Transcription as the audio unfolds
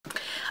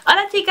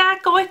Hola chicas,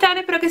 ¿cómo están?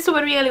 Espero que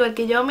súper bien, al igual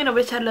que yo. Mi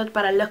nombre es Charlotte,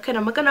 para los que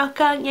no me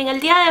conozcan. Y en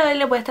el día de hoy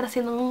les voy a estar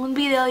haciendo un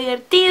video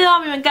divertido. A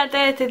mí me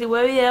encanta este tipo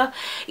de videos.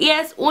 Y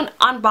es un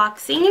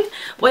unboxing.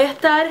 Voy a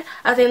estar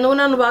haciendo un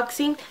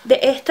unboxing de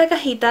esta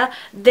cajita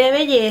de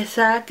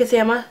belleza que se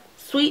llama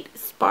Sweet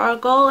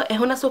Sparkle. Es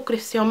una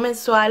suscripción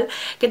mensual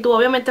que tú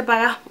obviamente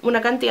pagas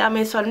una cantidad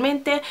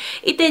mensualmente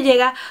y te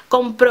llega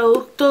con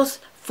productos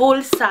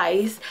full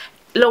size.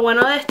 Lo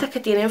bueno de esto es que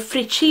tienen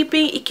free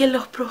shipping y que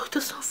los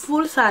productos son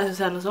full size, o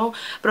sea, no son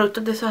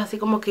productos de esos así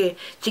como que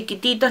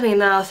chiquititos ni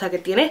nada, o sea, que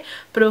tiene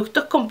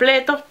productos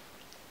completos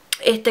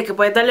que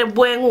puedes darle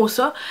buen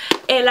uso.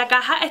 La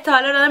caja está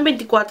valorada en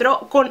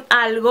 24 con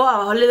algo.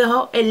 Abajo les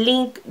dejo el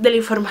link de la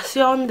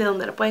información de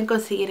donde la pueden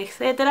conseguir,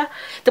 etcétera.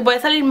 Te puede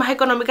salir más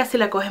económica si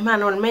la coges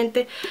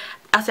manualmente.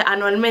 O sea,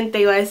 anualmente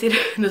iba a decir.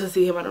 No sé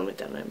si dije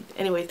manualmente.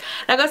 Anyways,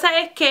 la cosa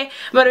es que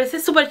me parece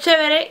súper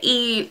chévere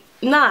y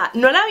nada,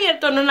 no la he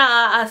abierto, no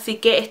nada. Así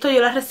que esto yo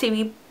la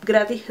recibí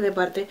gratis de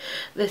parte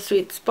de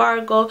Sweet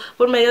Sparkle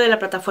por medio de la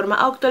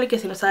plataforma Octoly, que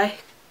si no sabes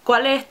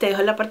cuál es, te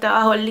dejo en la parte de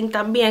abajo el link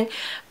también,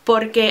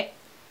 porque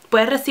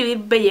puedes recibir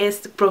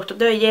belleza, productos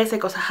de belleza y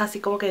cosas así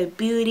como que de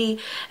beauty,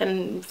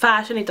 en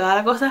fashion y toda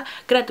la cosa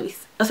gratis.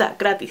 O sea,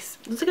 gratis.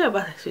 No sé qué me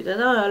pasa, estoy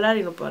tratando de hablar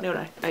y no puedo ni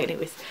hablar.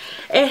 Anyways.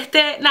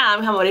 Nada,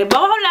 mis amores,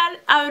 vamos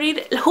a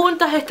abrir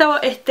juntas esta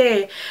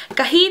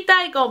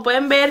cajita. Y como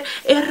pueden ver,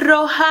 es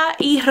roja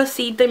y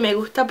rosita y me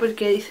gusta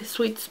porque dice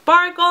Sweet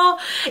Sparkle.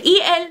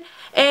 Y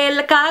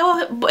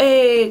cada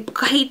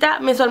cajita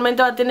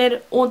mensualmente va a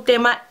tener un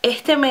tema.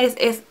 Este mes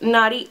es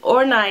Naughty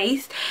or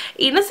Nice.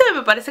 Y no sé,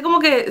 me parece como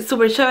que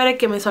súper chévere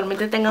que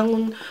mensualmente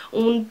tengan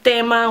un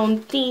tema,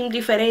 un theme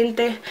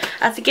diferente.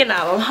 Así que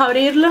nada, vamos a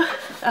abrirlo.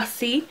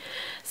 Así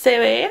se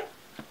ve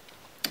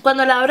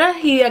cuando la abras,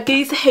 y aquí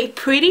dice Hey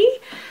Pretty,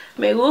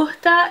 me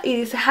gusta, y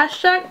dice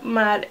hashtag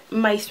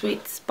my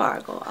sweet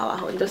sparkle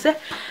abajo. Entonces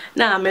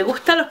nada, me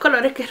gustan los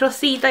colores, que es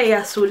rosita y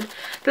azul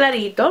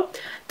clarito.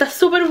 Está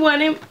súper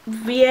bueno y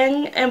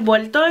bien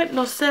envuelto.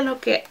 No sé lo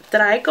que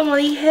trae, como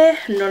dije,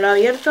 no lo he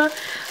abierto,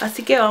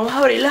 así que vamos a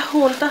abrirla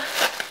juntas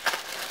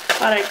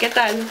para ver qué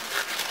tal. ¡Uy!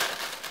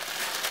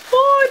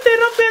 Estoy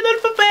rompiendo el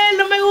papel,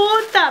 no me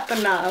gusta,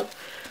 pero nada.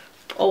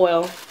 Oh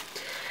well.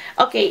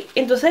 Ok,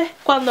 entonces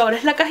cuando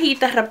abres la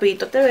cajita,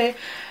 rapidito te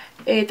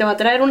va a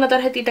traer una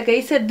tarjetita que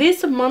dice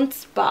This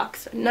month's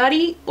box,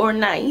 Naughty or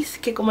Nice,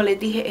 que como les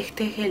dije,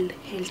 este es el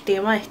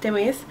tema de este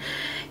mes.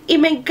 Y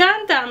me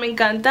encanta,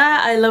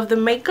 I love the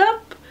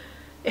makeup.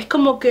 Es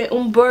como que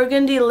un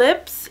burgundy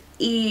lips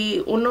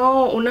y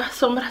unas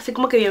sombras así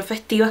como que bien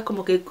festivas,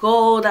 como que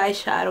gold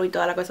eyeshadow y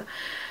toda la cosa.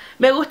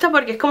 Me gusta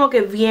porque es como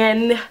que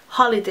bien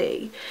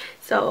holiday.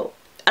 So,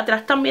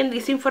 atrás también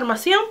dice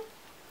información.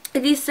 Y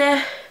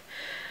dice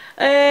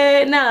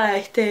nada,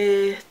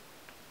 el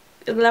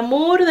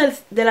glamour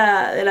de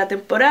la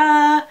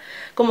temporada,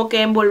 como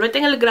que envuélvete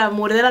en el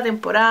glamour de la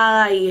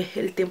temporada y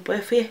el tiempo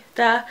de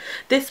fiesta.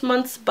 This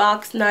month's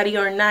box, Naughty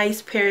or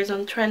Nice, pairs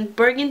on trend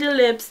burgundy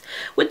lips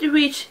with the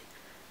rich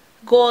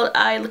gold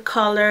eye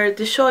color.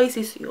 The choice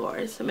is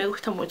yours. Me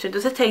gusta mucho.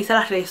 Entonces te dice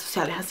las redes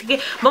sociales, así que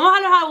vamos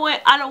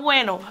a lo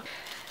bueno.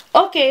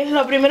 Ok,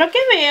 lo primero que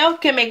veo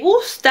que me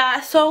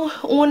gusta son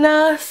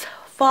unas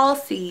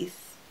falsies,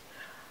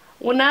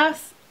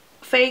 unas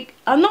fake,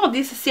 no,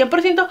 dice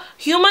 100%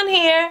 human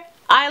hair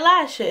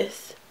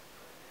eyelashes.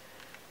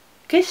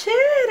 Qué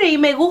chévere, y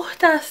me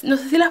gusta. No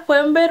sé si las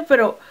pueden ver,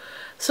 pero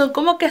son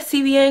como que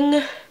así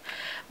bien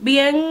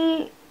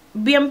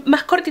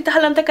más cortitas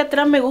adelante que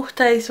atrás. Me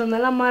gusta, y son de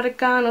la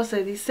marca, no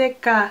sé, dice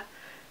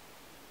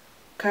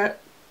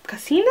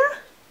Casina.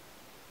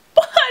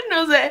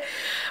 No sé,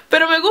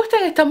 pero me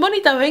gustan, están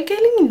bonitas. Ven qué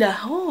lindas.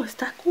 Oh,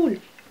 está cool.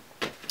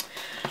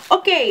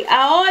 Ok,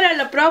 ahora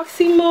lo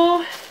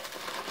próximo.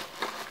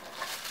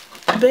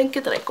 Ven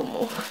que trae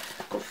como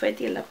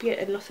confeti en la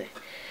piel, no sé.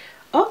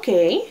 Ok,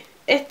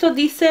 esto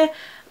dice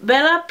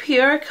Bella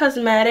Pure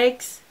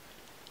Cosmetics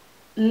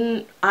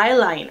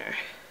Eyeliner.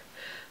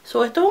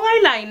 So, esto es un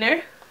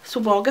eyeliner.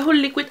 Supongo que es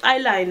un liquid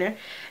eyeliner.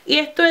 Y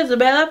esto es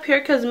Bella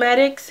Pure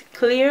Cosmetics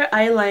Clear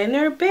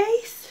Eyeliner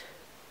Base.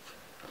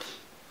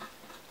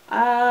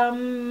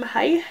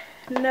 I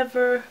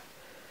never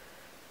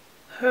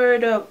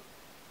heard of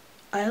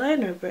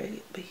eyeliner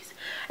base.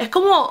 Es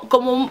como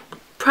un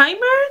primer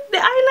de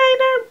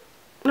eyeliner,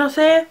 no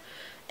sé.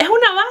 Es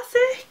una base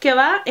que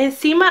va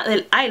encima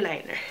del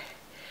eyeliner.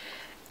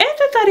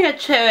 Esto estaría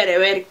chévere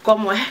ver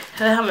cómo es.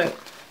 Déjame ver.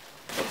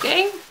 Ok,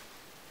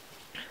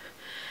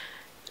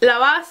 la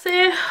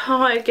base,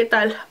 vamos a ver qué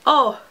tal.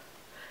 Oh,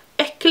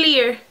 es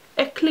clear.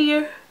 Es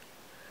clear.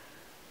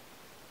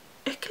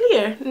 Es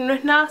clear, no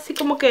es nada así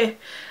como que.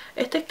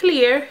 Este es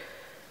clear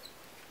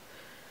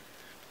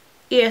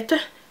y esto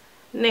es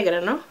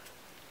negra, ¿no?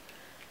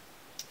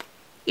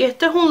 Y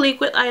este es un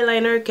liquid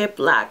eyeliner que es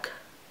black.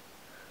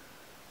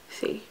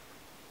 Sí.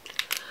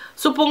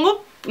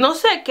 Supongo, no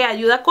sé, que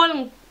ayuda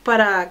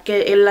para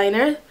que el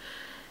liner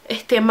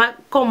esté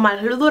con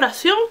más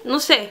duración. No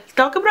sé,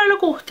 tengo que probarlo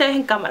con ustedes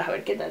en cámara, a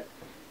ver qué tal.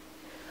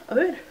 A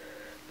ver.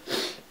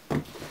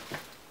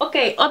 Ok, Ok,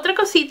 otra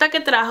cosita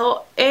que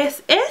trajo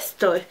es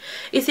esto.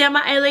 Y se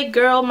llama LA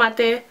Girl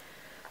Matte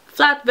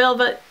Flat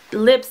Velvet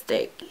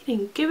Lipstick.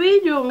 Miren qué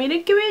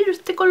bello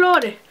este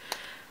color.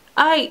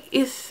 Ay,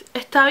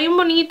 está bien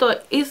bonito.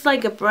 It's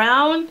like a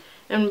brown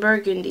and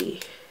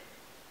burgundy.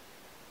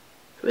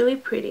 Really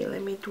pretty.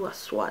 Let me do a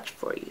swatch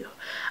for you.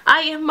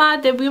 Ay, es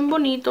mate, bien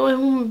bonito. Es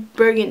un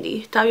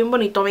burgundy. Está bien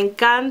bonito. Me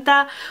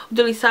encanta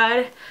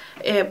utilizar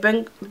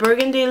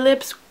burgundy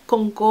lips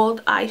con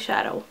gold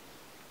eyeshadow.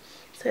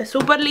 Se ve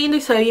súper lindo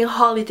y se ve bien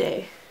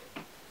holiday.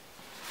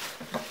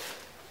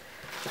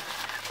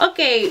 Ok,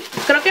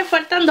 creo que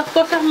faltan dos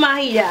cosas más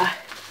y ya.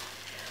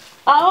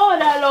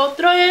 Ahora lo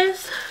otro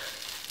es...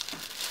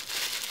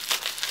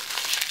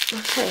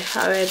 no sé,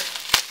 a ver.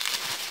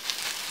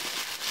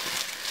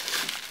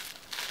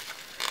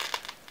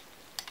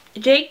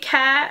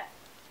 J-Cat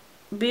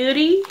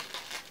Beauty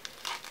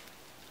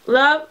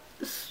Love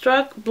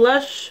Struck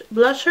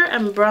Blusher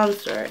and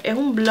Bronzer. Es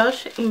un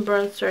blush and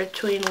bronzer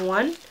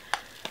 2-in-1.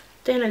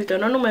 Este es en el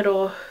tono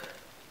número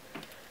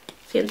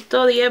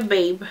 110,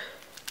 babe.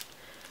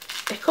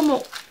 Es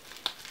como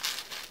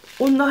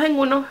un 2 en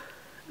 1.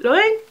 ¿Lo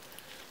ven?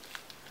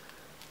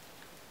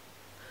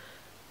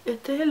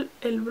 Este es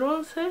el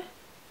bronce.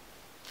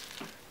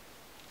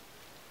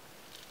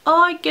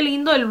 Ay, qué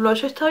lindo. El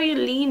blush está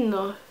bien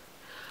lindo.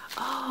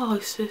 Oh,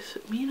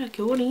 mira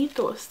qué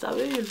bonito. Está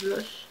bien el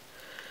blush.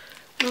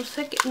 No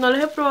sé qué. No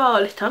les he probado.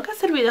 Les tengo que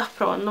hacer videos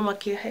probando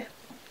maquillaje.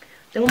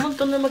 Tengo un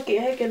montón de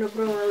maquillaje que no he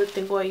probado y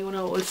tengo ahí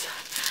una bolsa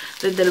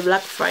desde el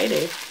Black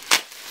Friday.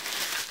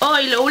 Oh,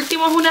 y lo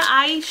último es una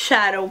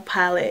eyeshadow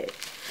palette.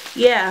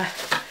 Yeah.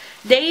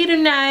 Day to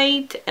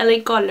Night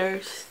LA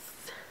Colors.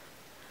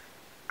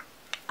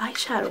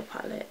 Eyeshadow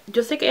palette.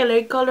 Yo sé que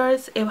LA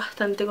Colors es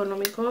bastante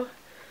económico.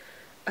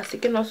 Así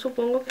que no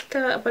supongo que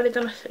esta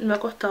paleta no ha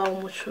costado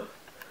mucho.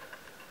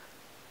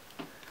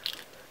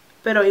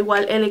 Pero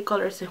igual LA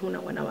Colors es una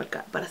buena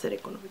marca para ser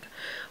económica.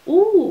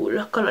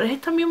 Los colores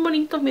están bien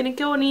bonitos. Miren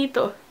qué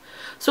bonitos.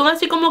 Son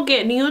así como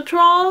que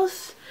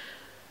neutrals.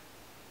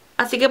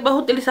 Así que puedes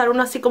utilizar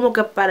uno así como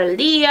que para el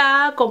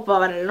día, como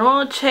para la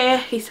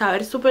noche. Y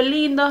saber súper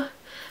lindo.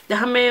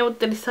 Déjame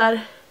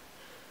utilizar...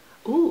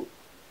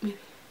 miren.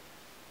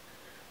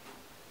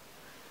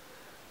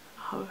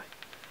 A ver.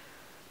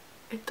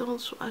 Esto es un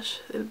swatch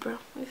del brown.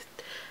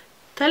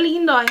 Está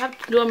lindo. I have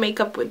to do a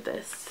makeup with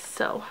this.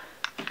 So...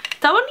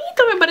 está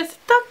bonito, me parece,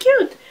 está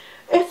cute.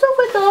 Eso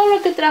fue todo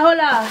lo que trajo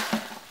la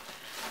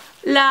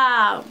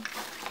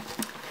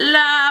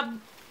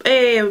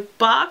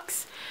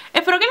box.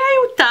 Espero que les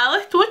haya gustado,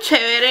 estuvo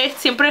chévere.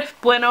 Siempre es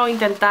bueno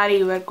intentar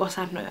y ver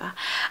cosas nuevas.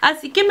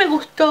 Así que me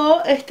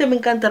gustó, me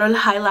encantaron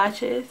los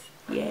eyelashes.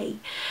 Yay.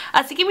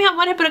 Así que mis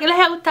amores, espero que les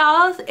haya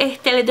gustado.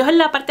 Les dejo en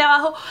la parte de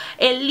abajo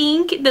el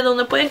link de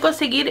donde pueden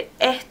conseguir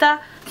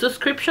esta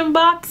subscription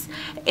box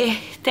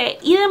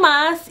y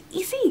demás.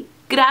 Y sí,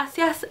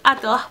 gracias a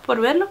todas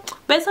por verlo.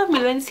 Besos,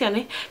 mil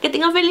bendiciones. Que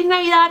tengan feliz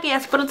Navidad, que ya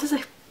pronto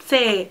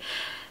se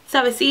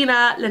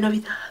avecina la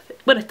Navidad.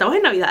 Bueno, estamos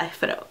en Navidades,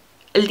 pero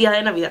el día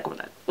de Navidad como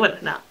tal. Bueno,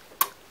 nada.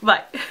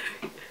 Bye.